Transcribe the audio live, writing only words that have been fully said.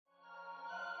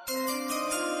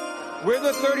With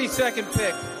the 32nd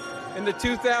pick in the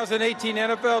 2018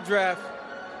 NFL Draft,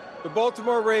 the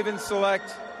Baltimore Ravens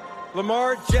select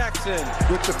Lamar Jackson.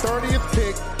 With the 30th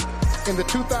pick in the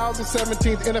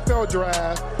 2017 NFL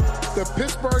Draft, the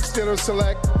Pittsburgh Steelers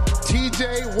select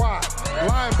T.J. Watt,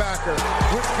 linebacker,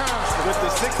 Wisconsin. With the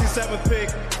 67th pick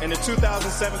in the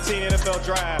 2017 NFL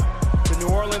Draft, the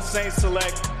New Orleans Saints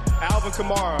select Alvin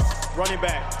Kamara, running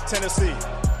back, Tennessee.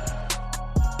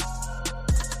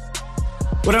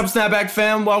 What up, Snapback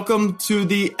fam? Welcome to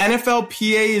the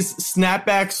NFLPA's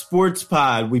Snapback Sports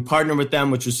Pod. We partnered with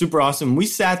them, which was super awesome. We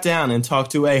sat down and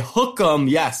talked to a hook'em,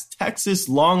 yes, Texas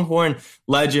Longhorn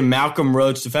legend, Malcolm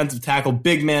Roach, defensive tackle,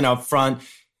 big man up front.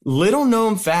 Little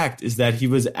known fact is that he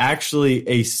was actually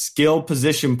a skill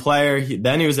position player.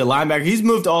 Then he was a linebacker. He's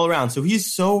moved all around. So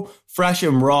he's so fresh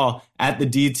and raw at the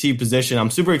DT position. I'm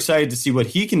super excited to see what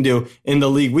he can do in the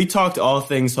league. We talked all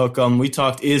things hook'em. We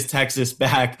talked, is Texas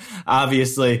back,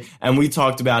 obviously. And we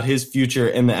talked about his future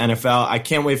in the NFL. I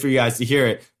can't wait for you guys to hear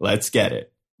it. Let's get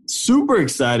it. Super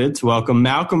excited to welcome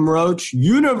Malcolm Roach,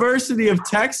 University of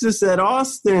Texas at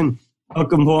Austin.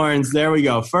 Hook'em horns. There we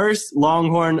go. First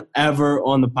Longhorn ever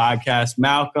on the podcast.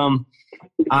 Malcolm,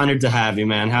 honored to have you,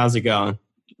 man. How's it going?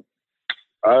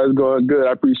 It's going good.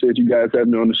 I appreciate you guys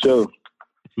having me on the show.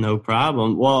 No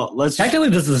problem. Well, Technically,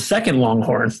 this is the second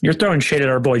Longhorn. You're throwing shade at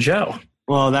our boy Joe.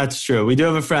 Well, that's true. We do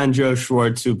have a friend, Joe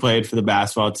Schwartz, who played for the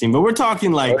basketball team, but we're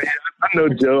talking like... Oh, yeah. I know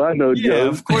Joe. Yeah,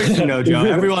 of course you know Joe.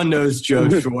 Everyone knows Joe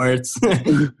Schwartz.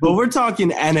 But we're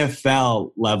talking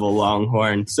NFL level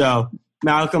Longhorn. So,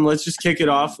 Malcolm, let's just kick it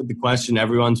off with the question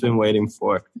everyone's been waiting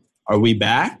for. Are we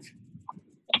back?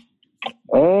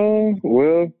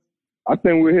 Well, I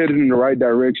think we're headed in the right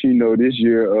direction. You know, this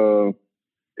year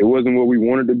it wasn't what we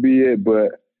wanted to be at,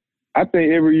 but I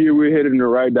think every year we're headed in the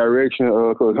right direction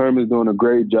because Herman's doing a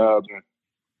great job. And,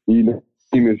 you know,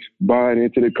 the team is buying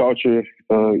into the culture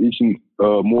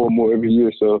more and more every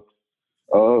year. So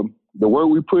the work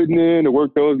we're putting in, the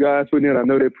work those guys putting in, I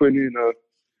know they're putting in,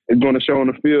 it's going to show on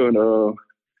the field.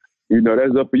 You know,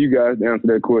 that's up for you guys to answer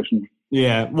that question.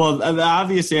 Yeah, well, the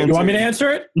obvious answer... You want me to answer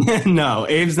it? No,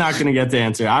 Abe's not going to get the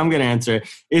answer. I'm going to answer it.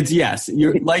 It's yes.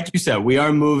 Like you said, we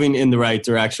are moving in the right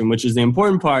direction, which is the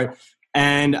important part.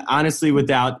 And honestly,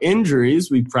 without injuries,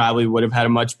 we probably would have had a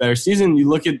much better season. You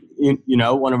look at, you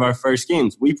know, one of our first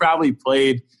games. We probably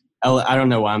played... I don't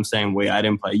know why I'm saying we. I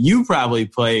didn't play. You probably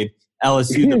played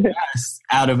LSU the best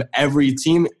out of every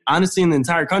team, honestly, in the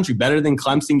entire country. Better than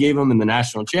Clemson gave them in the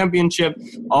national championship.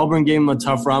 Auburn gave them a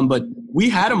tough run, but we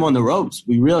had them on the ropes.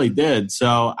 We really did.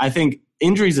 So I think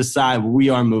injuries aside, we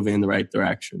are moving in the right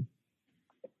direction.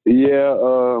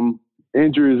 Yeah,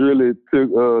 injuries really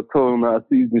took toll on our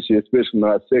season, especially in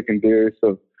our secondary.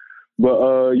 So,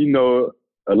 but you know,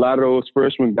 a lot of those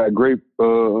freshmen got great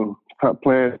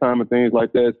playing time and things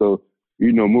like that. So,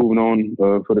 you know, moving on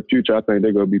for the future, I think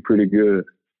they're going to be pretty good.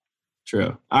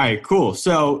 True. All right, cool.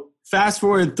 So fast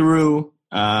forward through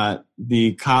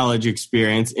the college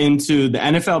experience into the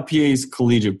NFLPA's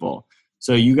Collegiate Bowl.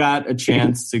 So you got a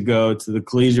chance to go to the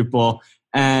Collegiate Bowl.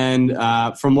 And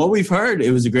from what we've heard,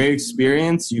 it was a great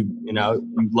experience. You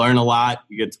learn a lot.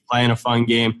 You get to play in a fun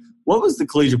game. What was the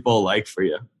Collegiate Bowl like for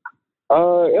you?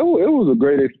 It was a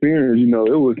great experience. You know,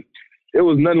 it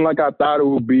was nothing like I thought it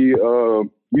would be.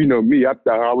 You know, me, I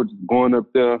thought I was just going up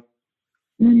there,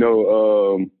 you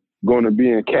know, going to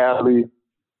be in Cali,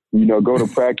 you know, go to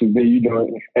practice there, you know,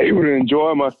 able to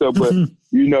enjoy myself. But,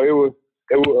 you know,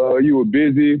 you were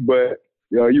busy, but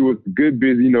you was good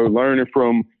busy, you know, learning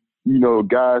from, you know,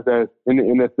 guys that's in the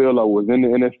NFL. I was in the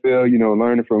NFL, you know,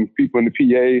 learning from people in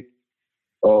the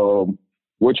PA,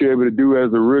 what you're able to do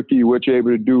as a rookie, what you're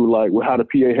able to do, like how the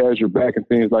PA has your back and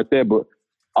things like that. But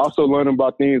also learning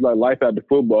about things like life after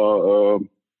football,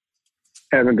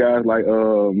 having guys like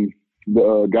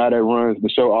the guy that runs the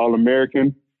show All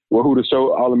American, or who the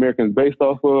show All American is based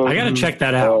off of. I got to check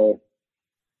that out.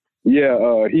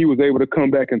 He was able to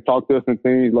come back and talk to us and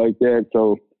things like that.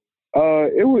 So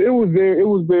it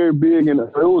was very big, and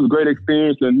it was a great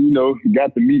experience. And you know, you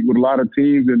got to meet with a lot of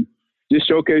teams and just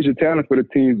showcase your talent for the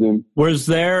teams. And was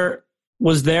there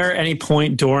any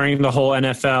point during the whole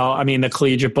NFL, I mean, the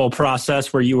Collegiate Bowl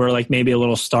process, where you were like maybe a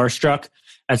little starstruck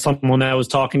at someone that was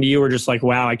talking to you, or just like,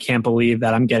 wow, I can't believe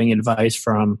that I'm getting advice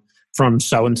from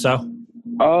so-and-so?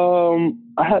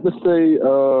 I had to say,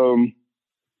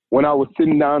 when I was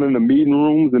sitting down in the meeting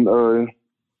rooms and,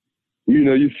 you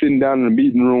know, you're sitting down in the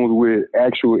meeting rooms with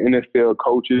actual NFL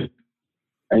coaches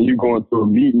and you're going through a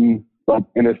meeting like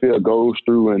NFL goes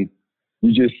through, and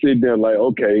you just sit there like,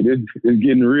 okay, this is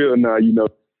getting real now, you know.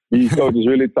 These coaches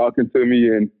really talking to me,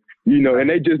 and, you know, and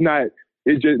they just not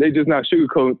they just not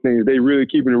sugarcoating things. They really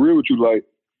keeping it real with you. Like,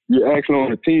 you're acting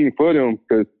on the team for them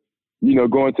because, you know,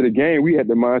 going to the game, we had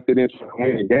the mindset in to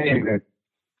win the game. And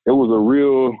it was a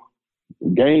real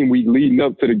game week leading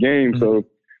up to the game. So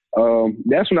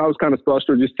that's when I was kind of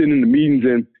starstruck, just sitting in the meetings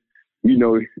and, you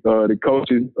know, the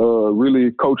coaches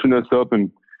really coaching us up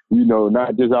and, you know,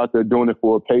 not just out there doing it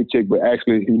for a paycheck, but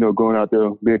actually, you know, going out there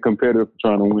being competitive,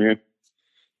 trying to win.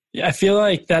 Yeah, I feel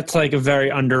like that's like a very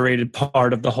underrated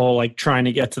part of the whole like trying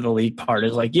to get to the league part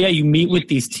is like, yeah, you meet with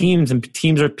these teams and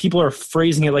people are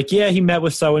phrasing it like, yeah, he met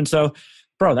with so-and-so.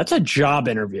 Bro, that's a job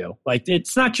interview. Like,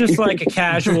 it's not just like a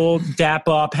casual dap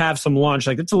up, have some lunch.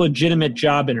 Like, it's a legitimate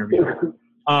job interview.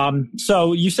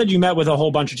 So you said you met with a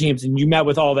whole bunch of teams and you met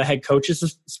with all the head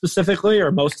coaches specifically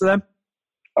or most of them?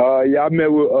 Yeah, I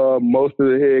met with most of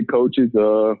the head coaches.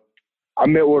 I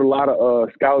met with a lot of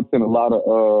scouts and a lot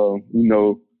of, you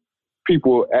know,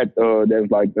 people at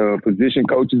that's like position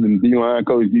coaches and D-line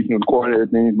coaches, defensive coordinator,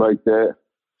 things like that.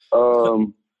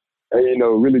 And, you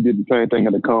know, really did the same thing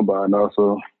at the combine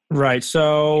also. Right.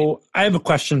 So I have a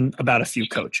question about a few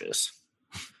coaches.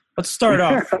 Let's start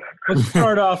off.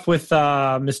 With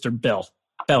Mr. Bill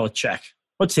Belichick.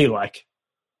 What's he like?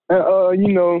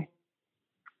 You know,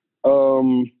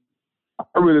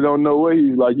 I really don't know what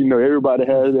he's like. You know, everybody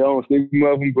has their own stigma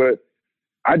of him, but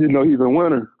I just know he's a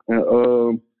winner.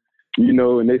 And, you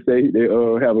know, and they say they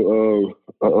have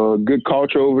a good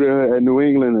culture over there at New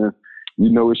England, and you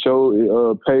know, it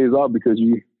pays off because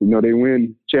you know they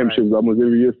win championships almost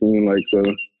every year. Seems like so.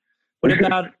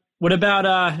 What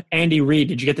about Andy Reid?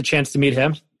 Did you get the chance to meet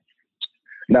him?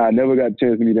 Nah, I never got a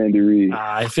chance to meet Andy Reid.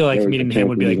 I feel like meeting him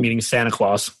would be like meeting Santa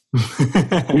Claus.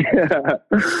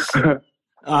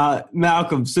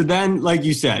 Malcolm, so then, like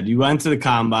you said, you went to the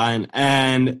combine,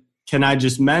 and can I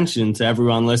just mention to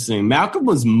everyone listening, Malcolm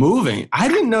was moving. I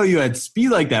didn't know you had speed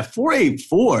like that,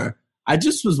 4.84. I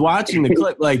just was watching the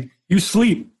clip. Like, you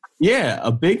sleep. Yeah,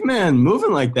 a big man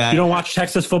moving like that. You don't watch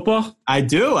Texas football? I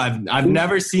do. I've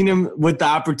never seen him with the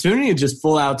opportunity to just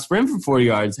full out sprint for 40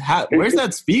 yards. Where's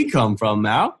that speed come from,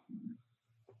 Mal?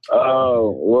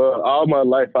 Well, all my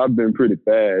life I've been pretty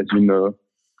fast, you know.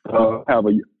 I have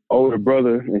an older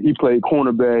brother, and he played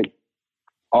cornerback.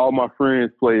 All my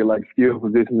friends played, like, skill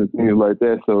positions and things like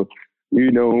that. So,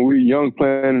 you know, when we were young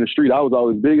playing in the street, I was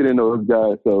always bigger than those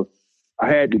guys. So I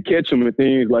had to catch them and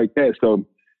things like that. So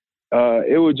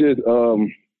it was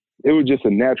just a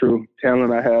natural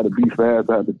talent I had to be fast,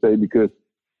 I have to say, because,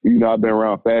 you know, I've been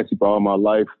around fast for all my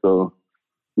life. So,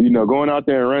 you know, going out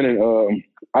there and running,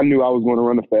 I knew I was going to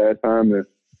run a fast time, and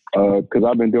because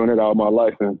I've been doing it all my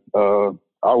life, and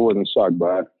I wasn't shocked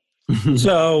by it.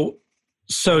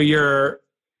 So you're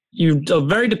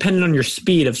very dependent on your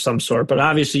speed of some sort, but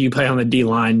obviously you play on the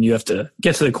D-line. You have to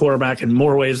get to the quarterback in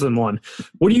more ways than one.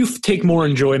 What do you take more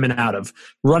enjoyment out of?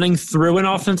 Running through an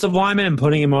offensive lineman and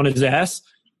putting him on his ass,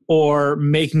 or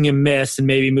making him miss and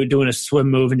maybe doing a swim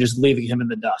move and just leaving him in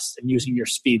the dust and using your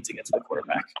speed to get to the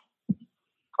quarterback?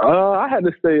 I had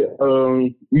to say,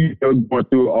 you know, going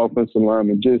through an offensive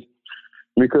lineman just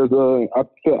because I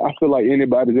feel like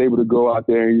anybody's able to go out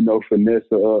there and, you know, finesse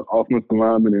an offensive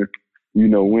lineman and, you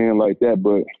know, win like that.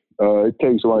 But it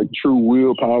takes, like, true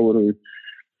willpower to,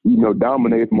 you know,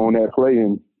 dominate them on that play.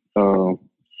 And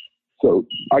so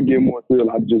I get more thrill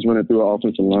out of just running through an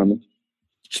offensive lineman.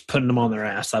 Just putting them on their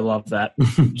ass. I love that.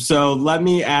 So let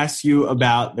me ask you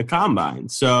about the combine.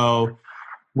 So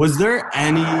was there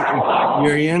any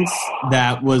experience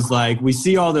that was like, we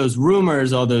see all those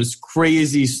rumors, all those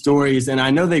crazy stories, and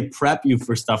I know they prep you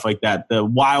for stuff like that, the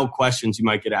wild questions you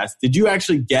might get asked. Did you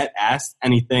actually get asked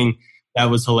anything that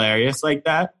was hilarious like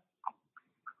that?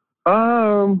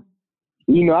 You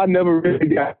know, I never really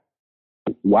got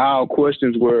wild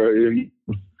questions where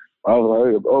I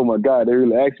was like, oh my God, they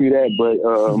really asked me that. But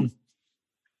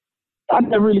I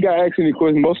never really got asked any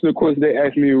questions. Most of the questions they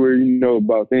asked me were, you know,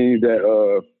 about things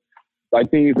that,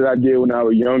 like things that I did when I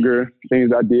was younger,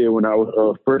 things I did when I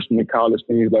was freshman in college,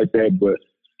 things like that. But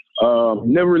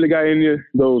never really got any of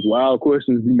those wild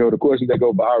questions, you know, the questions that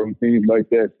go viral, things like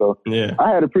that. So yeah,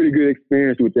 I had a pretty good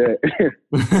experience with that.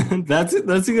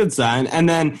 That's a good sign. And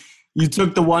then you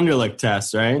took the Wonderlic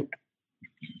test, right?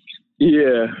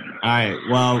 Yeah. All right.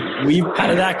 Well, how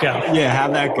did that go? Yeah,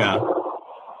 how'd that go?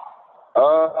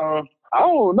 I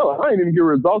don't know. I didn't even get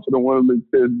results of the Wonderlic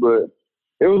test, but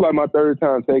it was like my third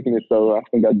time taking it, so I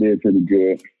think I did pretty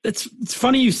good. It's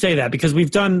funny you say that because we've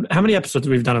done – how many episodes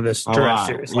have we done of this draft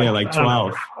series? Like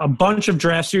 12. A bunch of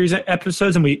draft series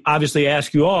episodes, and we obviously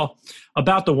ask you all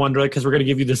about the Wonderlic because we're going to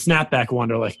give you the snapback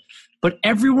Wonderlic. But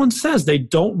everyone says they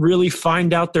don't really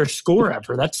find out their score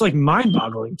ever. That's like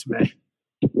mind-boggling to me.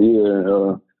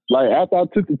 Yeah. like after I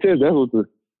took the test, that was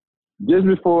just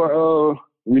before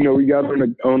we got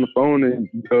on the phone and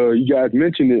you guys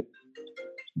mentioned it.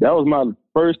 That was my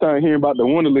first time hearing about the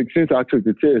Wonderlic since I took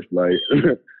the test. Like,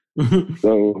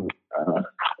 so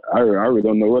I really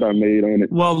don't know what I made on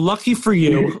it. Well, lucky for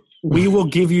you, we will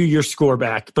give you your score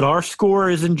back. But our score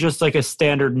isn't just like a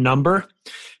standard number.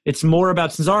 It's more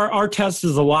about, since our test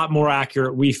is a lot more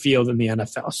accurate, we feel, than the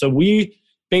NFL. So we,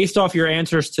 based off your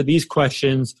answers to these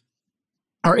questions,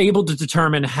 are able to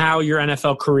determine how your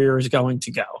NFL career is going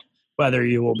to go. Whether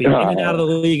you will be in and out of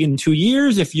the league in 2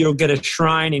 years, if you'll get a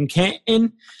shrine in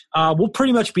Canton, we'll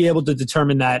pretty much be able to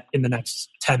determine that in the next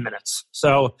 10 minutes.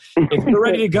 So if you're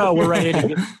ready to go, we're ready to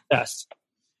get the test.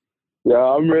 Yeah,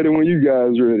 I'm ready when you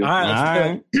guys are ready. All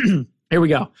right. Here we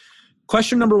go.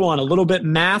 Question number 1, a little bit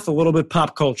math, a little bit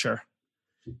pop culture.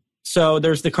 So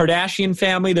there's the Kardashian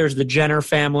family, there's the Jenner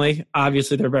family.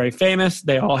 Obviously, they're very famous.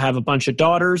 They all have a bunch of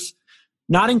daughters,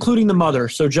 not including the mother,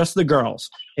 so just the girls.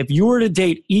 If you were to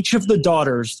date each of the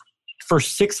daughters for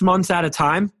 6 months at a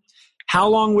time, how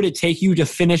long would it take you to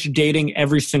finish dating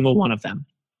every single one of them?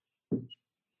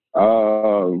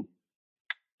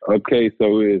 Okay,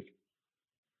 so it's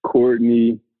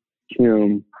Courtney,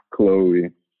 Kim, Chloe,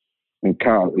 and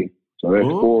Kylie. So that's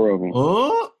 4 of them.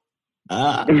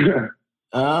 And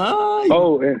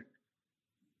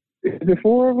is it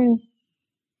 4 of them?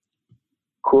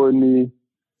 Courtney,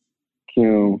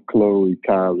 Kim, Chloe,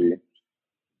 Kylie.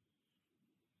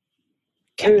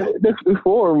 Yeah, that's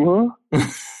 4 of them, huh?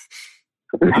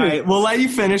 All right, we'll let you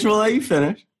finish.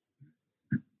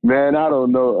 Man, I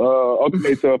don't know.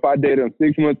 Okay, so if I date them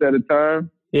 6 months at a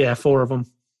time? Yeah, 4 of them.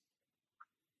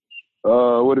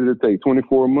 What did it take?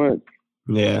 24 months?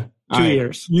 Yeah. 2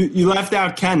 years. You left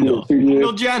out Kendall. Yeah, 2 years.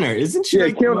 Kendall Jenner. Isn't she?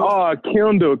 Yeah, Kendall.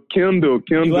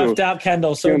 You left out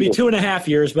Kendall, so it'll be 2.5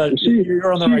 years, but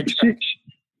you're on the right track.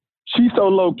 She's so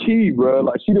low-key, bro.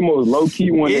 Like, she the most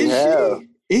low-key one they have.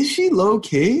 Is she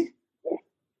low-key?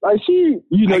 Like, you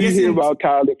hear about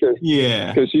Kylie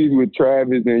because she's with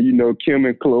Travis and, Kim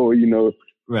and Chloe,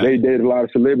 right. They dated a lot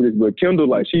of celebrities. But Kendall,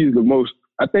 like, she's the most,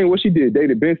 I think what she did,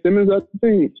 dated Ben Simmons, I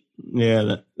think.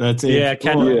 Yeah, that's it. Yeah,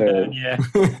 Kendall. Yeah.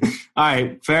 All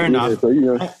right, fair enough. So,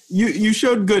 you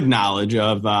showed good knowledge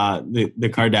of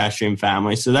the Kardashian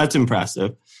family, so that's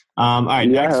impressive. All right,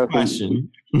 next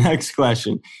question. Next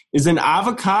question. Is an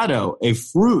avocado a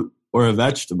fruit or a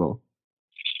vegetable?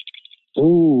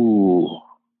 Ooh.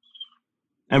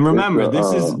 And remember,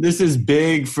 this is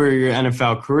big for your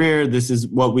NFL career. This is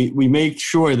what we make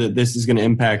sure that this is going to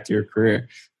impact your career.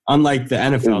 Unlike the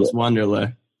NFL's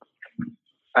Wonderlic.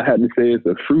 I had to say it's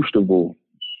a fruitable.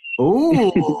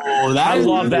 Ooh, I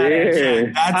love that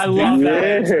answer. I love that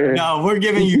answer. No, we're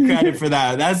giving you credit for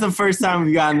that. That's the first time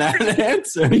we've gotten that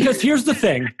answer. Because here's the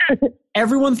thing.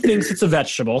 Everyone thinks it's a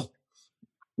vegetable,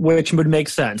 which would make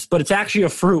sense. But it's actually a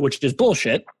fruit, which is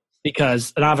bullshit.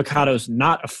 Because an avocado is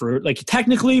not a fruit. Like,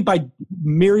 technically, by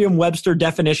Merriam-Webster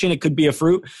definition, it could be a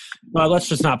fruit. Let's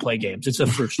just not play games. It's a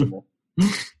fruitable.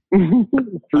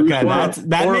 Okay,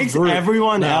 that makes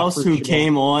everyone else who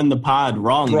came on the pod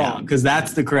wrong now, because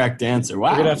that's the correct answer.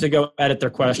 Wow, we're gonna have to go edit their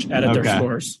their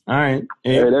scores. All right,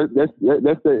 that's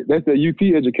the UT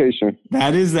education.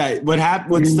 That is that. What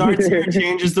starts here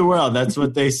changes the world. That's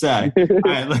what they say. All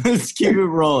right, let's keep it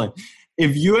rolling.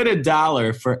 If you had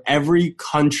 $1 for every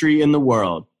country in the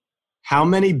world, how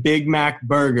many Big Mac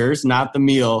burgers, not the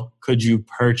meal, could you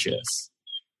purchase?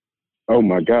 Oh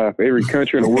my God! For every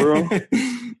country in the world.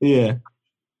 Yeah.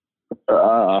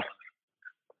 I'm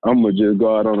gonna just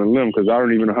go out on a limb because I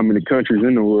don't even know how many countries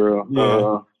in the world.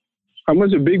 Yeah. How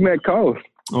much a Big Mac cost?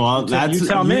 Well, you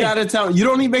tell me. You gotta tell. You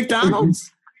don't eat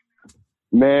McDonald's.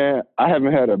 Man, I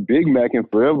haven't had a Big Mac in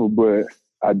forever, but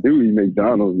I do eat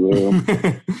McDonald's.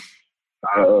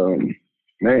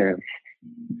 Man,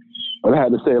 I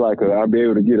had to say I'll be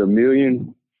able to get a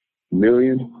million.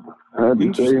 I had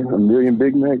to say a million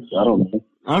Big Macs. I don't know.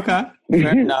 Okay,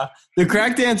 fair enough. The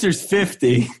correct answer is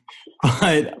 50,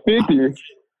 but 50.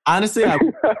 Honestly, I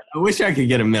wish I could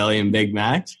get a million Big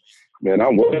Macs. Man,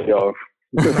 I'm way off.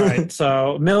 All right,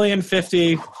 so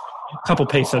 $1,050,000, a couple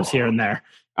pesos here and there.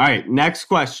 All right, next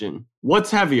question.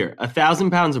 What's heavier, 1,000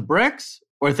 pounds of bricks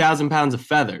or 1,000 pounds of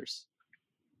feathers?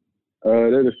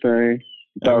 They're the same.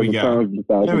 There we go.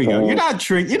 There we go. You're not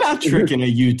tricking a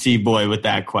UT boy with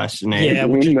that question. Eh? Yeah,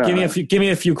 give me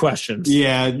a few questions.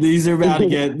 Yeah, these are about to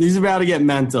get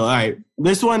mental. All right,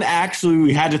 this one actually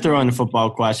we had to throw in a football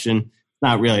question.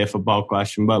 Not really a football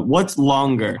question, but what's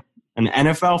longer, an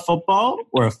NFL football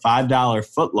or a $5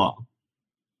 footlong?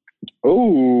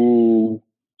 Oh,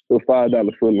 a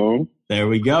 $5 footlong. There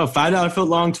we go. $5 foot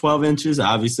long, 12 inches,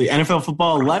 obviously. NFL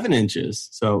football, 11 inches.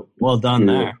 So well done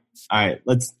there. All right,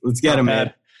 let's get him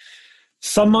in.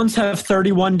 Some months have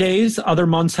 31 days. Other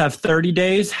months have 30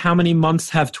 days. How many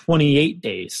months have 28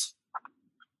 days?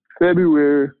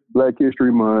 February, Black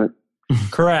History Month.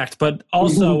 Correct. But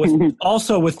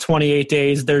also with 28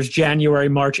 days, there's January,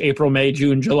 March, April, May,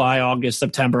 June, July, August,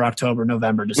 September, October,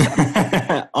 November,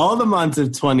 December. All the months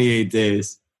have 28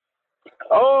 days.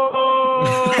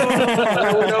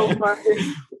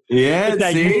 Yeah,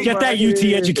 get that UT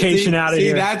education out of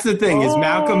here. That's the thing. Is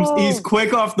Malcolm's he's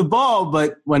quick off the ball,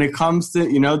 but when it comes to the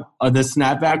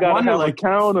snapback, I gotta have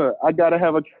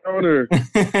a counter.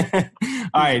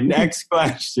 All right, next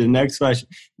question.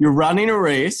 You're running a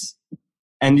race,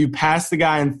 and you pass the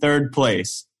guy in third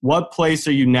place. What place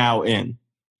are you now in?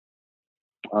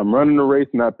 I'm running a race,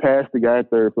 and I passed the guy in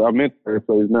third place. I'm in third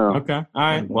place now. Okay. All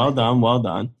right. Well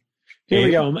done. Here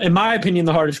we go. In my opinion,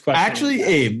 the hardest question. Actually,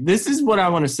 Abe, this is what I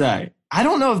want to say. I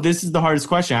don't know if this is the hardest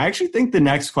question. I actually think the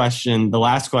next question, the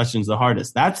last question, is the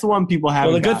hardest. That's the one people have.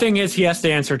 Well, the good thing is he has to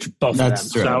answer both That's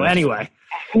of them. True. So anyway,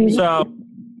 it's a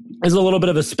little bit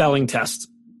of a spelling test.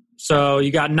 So you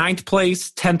got 9th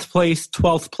place, 10th place,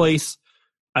 12th place.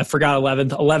 I forgot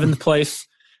 11th place.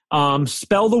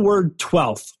 Spell the word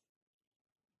 12th.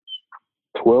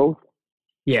 12th?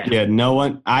 Yeah, no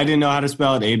one. I didn't know how to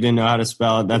spell it. Abe didn't know how to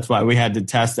spell it. That's why we had to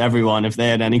test everyone if they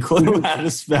had any clue how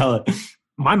to spell it.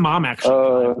 My mom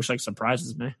actually, which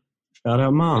surprises me. Shout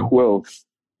out, Mom. 12.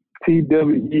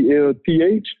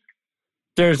 TWELTH?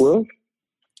 There's 12?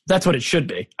 That's what it should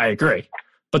be. I agree.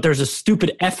 But there's a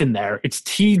stupid F in there. It's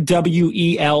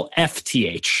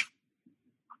TWELFTH.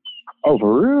 Oh,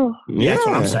 for real? Yeah, that's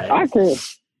what I'm saying.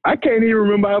 I can't even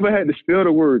remember I ever had to spell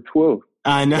the word 12.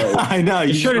 I know.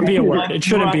 It shouldn't be a word. It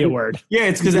shouldn't be a word. Yeah,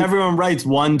 it's because everyone writes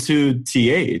 1, 2,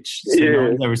 TH. So no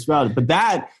one's ever spelled it. But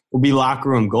that will be locker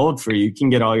room gold for you. You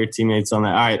can get all your teammates on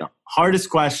that. All right,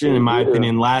 hardest question, in my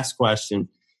opinion, last question.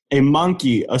 A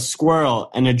monkey, a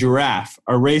squirrel, and a giraffe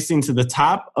are racing to the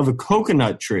top of a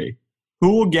coconut tree.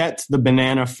 Who will get to the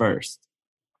banana first?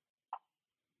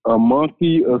 A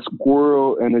monkey, a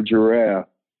squirrel, and a giraffe.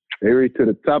 They race to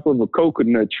the top of a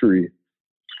coconut tree.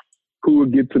 Who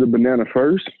would get to the banana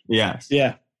first? Yes.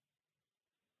 Yeah.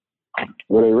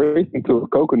 Well, they racing to a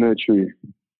coconut tree.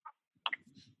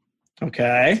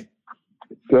 Okay.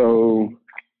 So,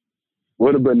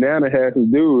 what a banana has to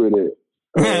do with it?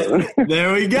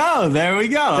 There we go.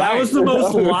 That was the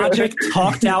most logic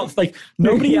talked out. Like,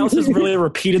 nobody else has really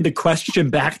repeated the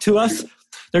question back to us.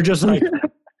 They're just like,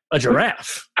 a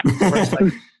giraffe.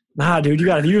 Like, nah, dude,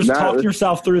 you just talk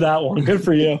yourself through that one. Good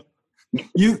for you.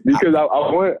 Because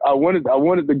I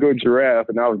wanted to go giraffe,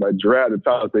 and I was like, giraffe the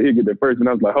top, so he'd get there first, and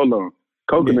I was like, hold on,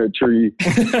 coconut tree,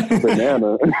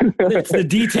 banana. It's the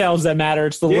details that matter.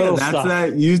 It's the little stuff.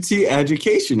 That's that UT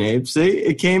education, Abe. See,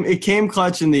 it came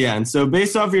clutch in the end. So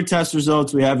based off your test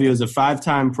results, we have you as a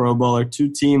 5-time Pro Bowler,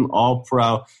 2-team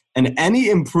All-Pro, and any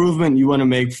improvement you want to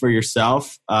make for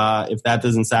yourself, if that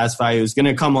doesn't satisfy you, is going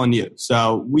to come on you.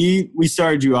 So we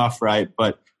started you off right,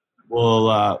 but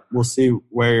we'll see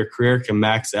where your career can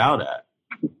max out at.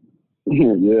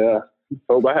 Yeah.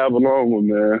 Hope I have a long one,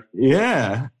 man.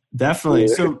 Yeah, definitely.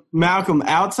 Yeah. So, Malcolm,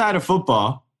 outside of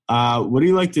football, what do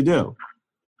you like to do?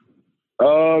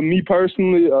 Me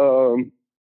personally,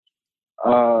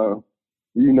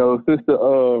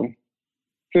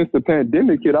 since the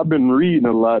pandemic hit, I've been reading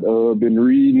a lot.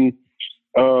 Play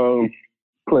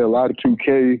a lot of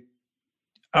 2K.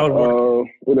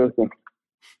 What else?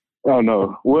 Oh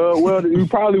no. Well, you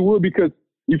probably would because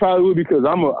I'm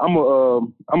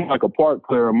like a part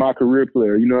player, a my career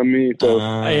player. You know what I mean? So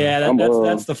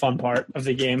that's the fun part of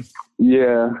the game.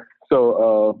 Yeah.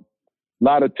 So a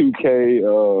lot of 2K.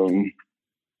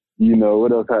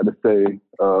 What else I had to say?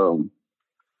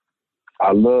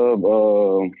 I love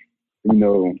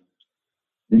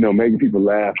making people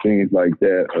laugh, things like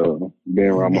that. Being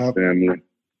around my family.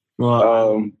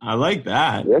 Well, I like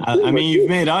that. I mean, you've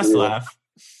made us laugh.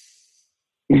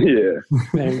 Yeah.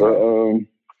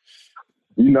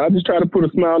 I just try to put a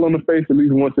smile on the face at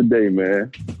least once a day, man.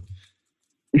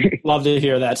 Love to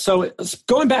hear that. So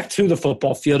going back to the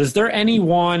football field, is there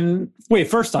anyone – wait,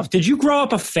 first off, did you grow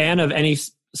up a fan of any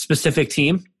specific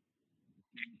team?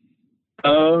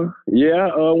 When I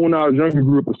was younger,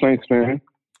 grew up a Saints fan.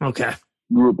 Okay.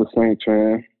 Grew up a Saints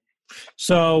fan.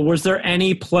 So was there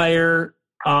any player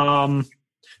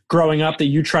growing up that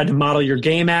you tried to model your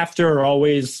game after, or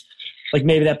always – like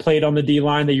maybe that played on the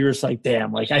D-line that you were just like,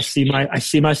 damn, like I see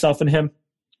myself in him?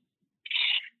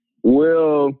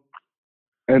 Well,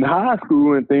 in high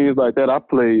school and things like that, I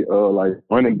played like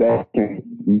running back and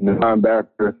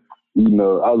linebacker. you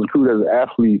know, I was recruited as an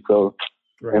athlete. So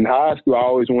in high school, I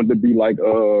always wanted to be like,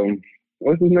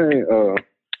 what's his name?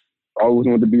 I always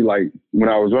wanted to be like, when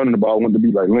I was running the ball, I wanted to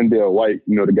be like Lindell White,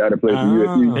 you know, the guy that played for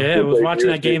USC. Yeah, I was watching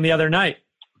that game the other night.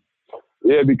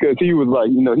 Yeah, because he was like,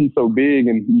 you know, he's so big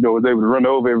and, you know, was able to run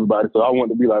over everybody. So I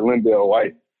wanted to be like Lindell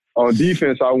White. On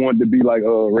defense, I wanted to be like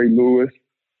Ray Lewis.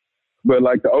 But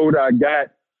like the older I got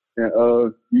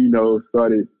and, you know,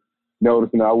 started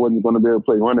noticing I wasn't going to be able to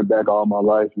play running back all my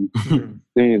life and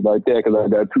things like that because I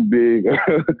got too big.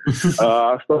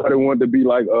 I started wanting to be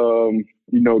like,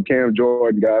 you know, Cam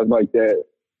Jordan, guys like that.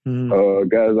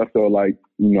 Guys I feel like,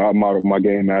 you know, I modeled my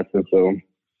game after. So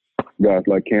guys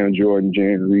like Cam Jordan,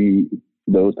 Jan Reed,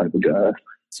 those type of guys.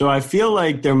 So I feel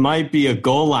like there might be a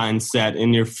goal line set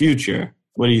in your future.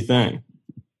 What do you think?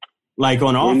 Like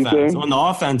on offense, on the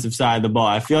offensive side of the ball,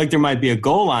 I feel like there might be a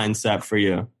goal line set for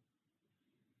you.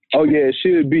 Oh, yeah, it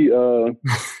should be. You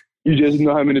just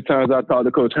know how many times I talked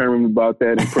to Coach Herman about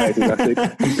that in practice. I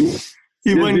said,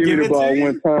 he wouldn't give it to you?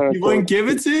 One time, he wouldn't give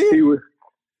it to you?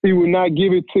 He would not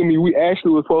give it to me. We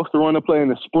actually were supposed to run a play in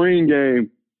the spring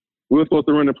game.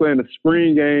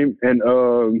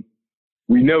 And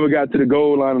we never got to the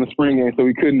goal line in the spring game, so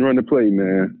we couldn't run the play,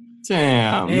 man.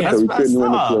 Damn, that's messed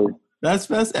up. That's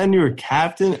best. And you were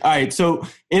captain. All right, so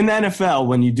in the NFL,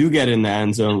 when you do get in the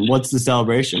end zone, what's the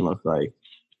celebration look like?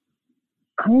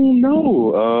 I don't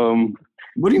know.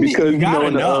 What do you mean? You gotta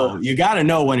know. You gotta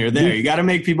know when you're there. You gotta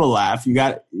make people laugh. You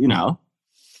got, you know.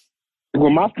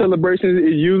 Well, my celebrations,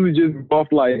 it usually just go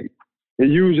off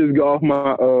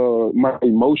my my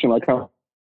emotion, like kind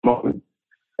of,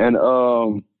 and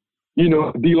you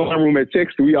know, D-line room at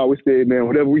Texas, we always said, man,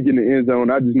 whatever we get in the end zone,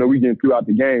 I just know we getting throughout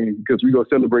the game because we gonna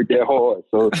celebrate that hard.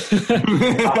 So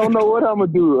I don't know what I'm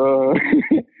gonna do.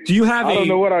 Do you have? I don't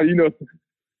know what I, you know.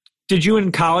 Did you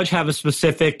in college have a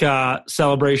specific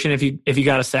celebration if you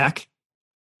got a sack?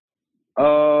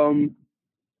 Not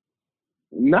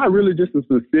really, just a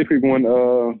specific one.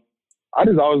 I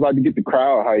just always like to get the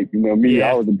crowd hype. You know, me,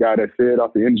 I was the guy that fed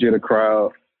off the energy of the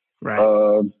crowd. Right.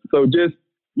 So just,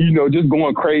 you know, just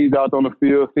going crazy out on the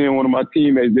field, seeing one of my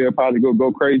teammates there probably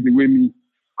go crazy with me,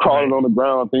 crawling on the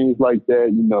ground, things like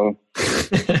that, you know.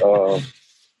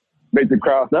 Make the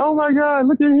crowd say, oh, my God,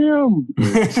 look at him.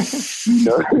 You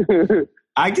know?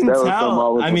 I can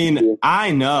tell. I mean,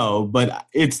 I know, but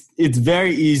it's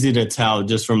very easy to tell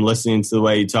just from listening to the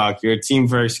way you talk. You're a team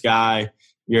first guy.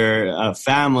 You're a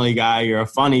family guy. You're a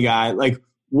funny guy. Like,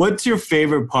 what's your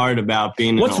favorite part about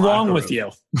being in the locker room? What's wrong with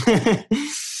you?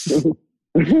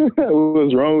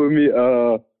 What's wrong with me?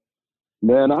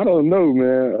 Man, I don't know,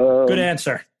 man. Good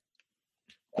answer.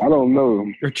 I don't know.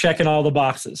 You're checking all the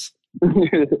boxes.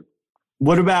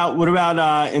 What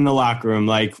about in the locker room?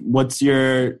 Like, what's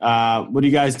your what do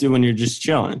you guys do when you're just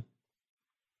chilling?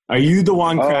 Are you the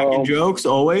one cracking jokes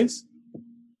always?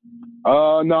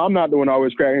 No, I'm not the one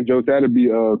always cracking jokes. That'd be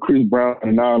Chris Brown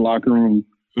in our locker room.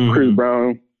 Mm-hmm. Chris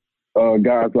Brown,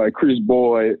 guys like Chris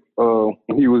Boyd,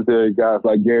 he was there. Guys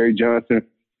like Gary Johnson.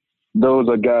 Those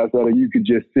are guys that you could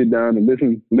just sit down and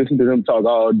listen to them talk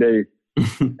all day.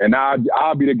 And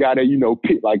I'll be the guy that, you know,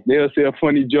 like they'll say a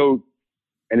funny joke.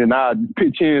 And then I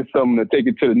pitch in something to take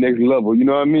it to the next level. You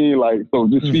know what I mean? Like, so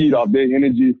just feed off their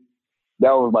energy.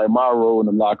 That was like my role in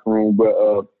the locker room. But,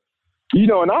 you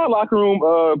know, in our locker room,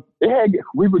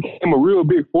 we became a real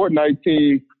big Fortnite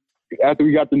team after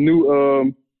we got the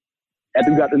new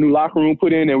locker room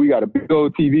put in, and we got a big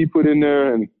old TV put in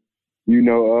there. And, you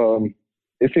know,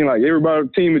 it seemed like everybody on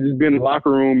the team had just been in the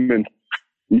locker room, and,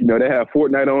 you know, they have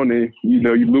Fortnite on, and, you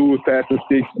know, you lose, pass the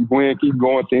sticks, you win, keep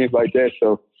going, things like that.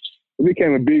 So, it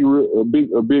became a big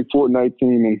Fortnite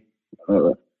team,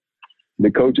 and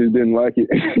the coaches didn't like it.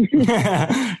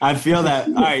 I feel that.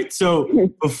 All right,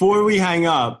 so before we hang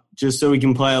up, just so we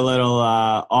can play a little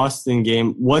Austin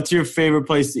game, what's your favorite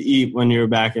place to eat when you're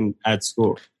back at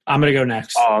school? I'm going to go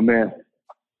next. Oh, man.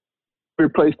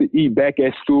 Favorite place to eat back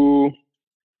at school?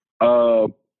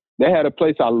 They had a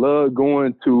place I loved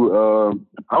going to.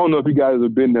 I don't know if you guys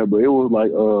have been there, but it was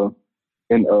like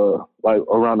like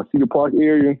around the Cedar Park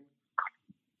area.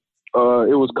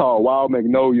 It was called Wild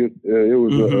Magnolia. It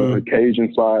was a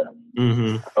Cajun spot.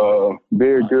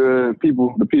 Very good.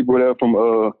 The people there from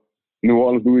New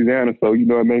Orleans, Louisiana. So, you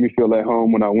know, it made me feel at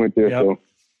home when I went there. Yep. So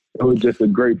it was just a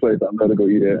great place. I'd love to go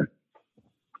eat at.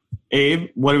 Abe,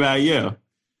 what about you?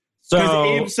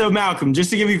 So Malcolm, just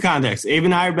to give you context, Abe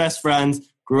and I are best friends,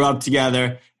 grew up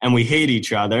together, and we hate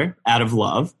each other out of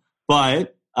love.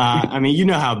 But I mean, you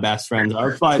know how best friends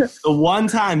are. But the one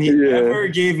time he ever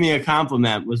gave me a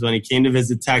compliment was when he came to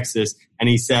visit Texas, and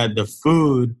he said the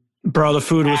food Bro, the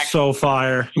food was so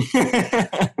fire.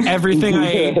 Everything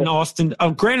I ate in Austin.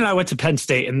 Granted, I went to Penn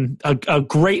State, and a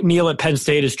great meal at Penn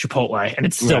State is Chipotle, and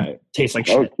it still tastes like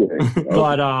shit. Okay.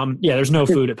 But there's no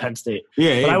food at Penn State.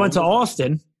 But I went to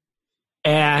Austin,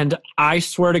 and I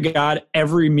swear to God,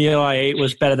 every meal I ate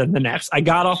was better than the next. I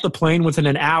got off the plane within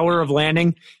an hour of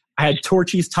landing. I had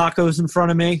Torchy's tacos in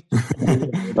front of me.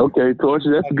 Okay, Torchy,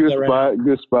 that's a good spot.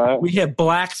 Good spot. We hit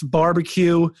Black's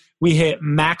Barbecue. We hit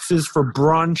Max's for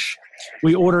brunch.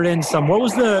 We ordered in some. What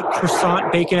was the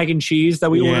croissant, bacon, egg, and cheese that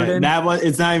we ordered in?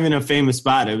 It's not even a famous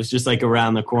spot. It was just like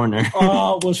around the corner.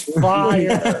 Oh, it was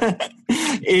fire.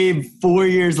 Abe, 4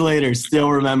 years later, still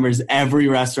remembers every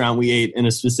restaurant we ate in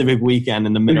a specific weekend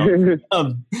in the middle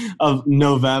of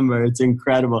November. It's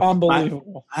incredible.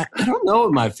 Unbelievable. I don't know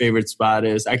what my favorite spot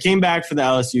is. I came back for the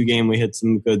LSU game. We hit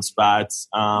some good spots.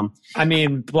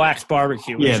 Black's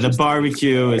Barbecue. The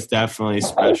barbecue is definitely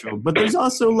special. But there's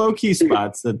also low-key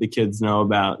spots that the kids know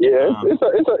about. Yeah,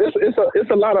 it's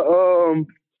a lot of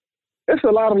it's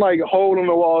a lot of like hole in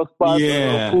the wall spots.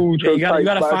 Yeah, food truck. You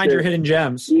got to find your hidden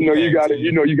gems. You got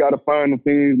to find the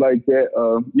things like that.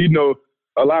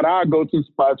 A lot of our go-to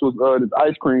spots was this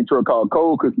ice cream truck called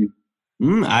Cold Cookie.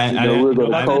 I've never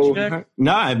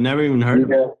even heard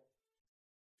of it.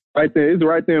 Right there, it's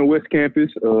right there in West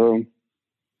Campus.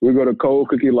 We go to Cold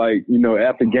Cookie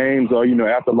after games or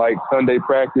after like Sunday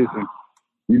practice, and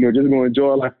just gonna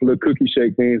enjoy like a little cookie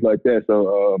shake, things like that.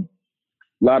 So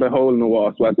a lot of hole in the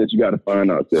wall spots that you got to find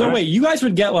out there. So wait, you guys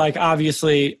would get like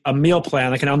obviously a meal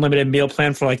plan, like an unlimited meal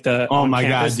plan for like the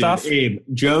stuff? Dude, Abe,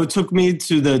 Joe took me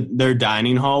to their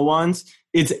dining hall once.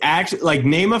 It's actually like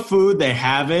name a food, they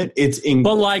have it.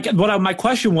 But like, my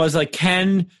question was like,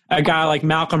 can a guy like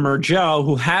Malcolm or Joe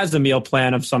who has a meal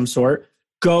plan of some sort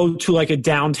go to like a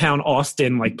downtown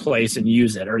Austin like place and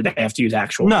use it, or they have to use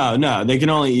actual? No, they can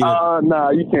only eat it.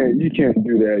 No, you can't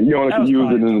do that. You only can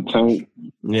use it in the tank.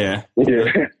 Yeah.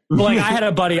 Like I had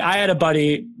a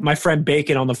buddy, my friend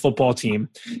Bacon on the football team,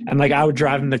 and like I would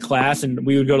drive him to class, and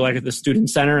we would go to like at the student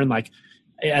center, and like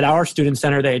at our student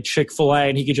center they had Chick-fil-A,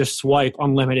 and he could just swipe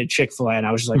unlimited Chick-fil-A, and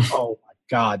I was just like, oh my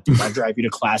God, dude, I drive you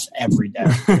to class every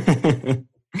day.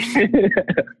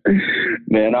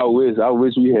 Man, I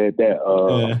wish we had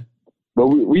that. But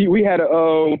we had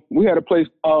a place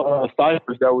called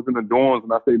Cypress that was in the dorms.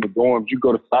 And I say in the dorms, you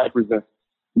go to Cypress and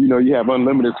you have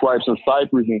unlimited swipes in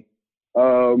Cypress,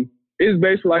 and it's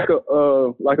basically like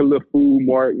a little food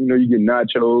mart. You get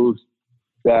nachos,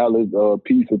 salads,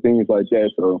 pizza, things like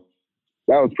that. So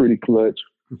that was pretty clutch.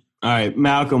 All right,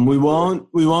 Malcolm, we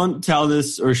won't tell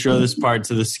this or show this part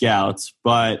to the scouts,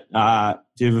 but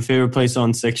do you have a favorite place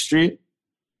on 6th Street?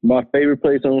 My favorite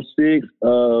place on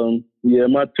 6th?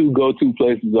 My two go-to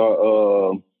places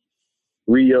are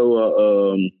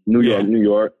Rio, New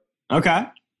York. Okay.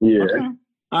 Yeah. Okay.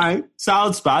 All right.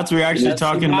 Solid spots. We were actually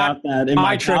talking about that in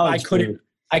my trip.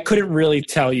 I couldn't really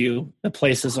tell you the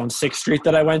places on 6th Street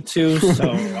that I went to,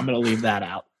 so I'm going to leave that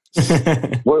out.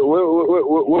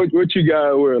 What you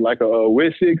got? Were like a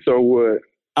Wessex or what?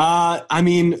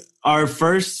 Our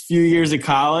first few years of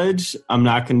college, I'm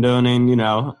not condoning,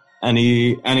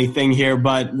 anything here,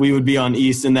 but we would be on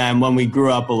East, and then when we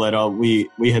grew up a little, we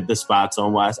hit the spots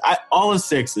on West. All of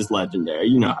 6 is legendary.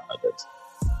 You know how it is.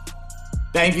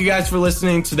 Thank you guys for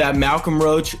listening to that Malcolm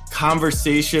Roach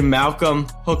conversation. Malcolm,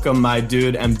 hook 'em, my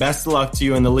dude, and best of luck to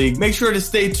you in the league. Make sure to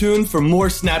stay tuned for more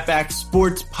Snapback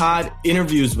Sports Pod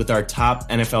interviews with our top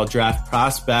NFL draft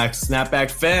prospects. Snapback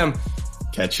fam,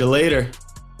 catch you later.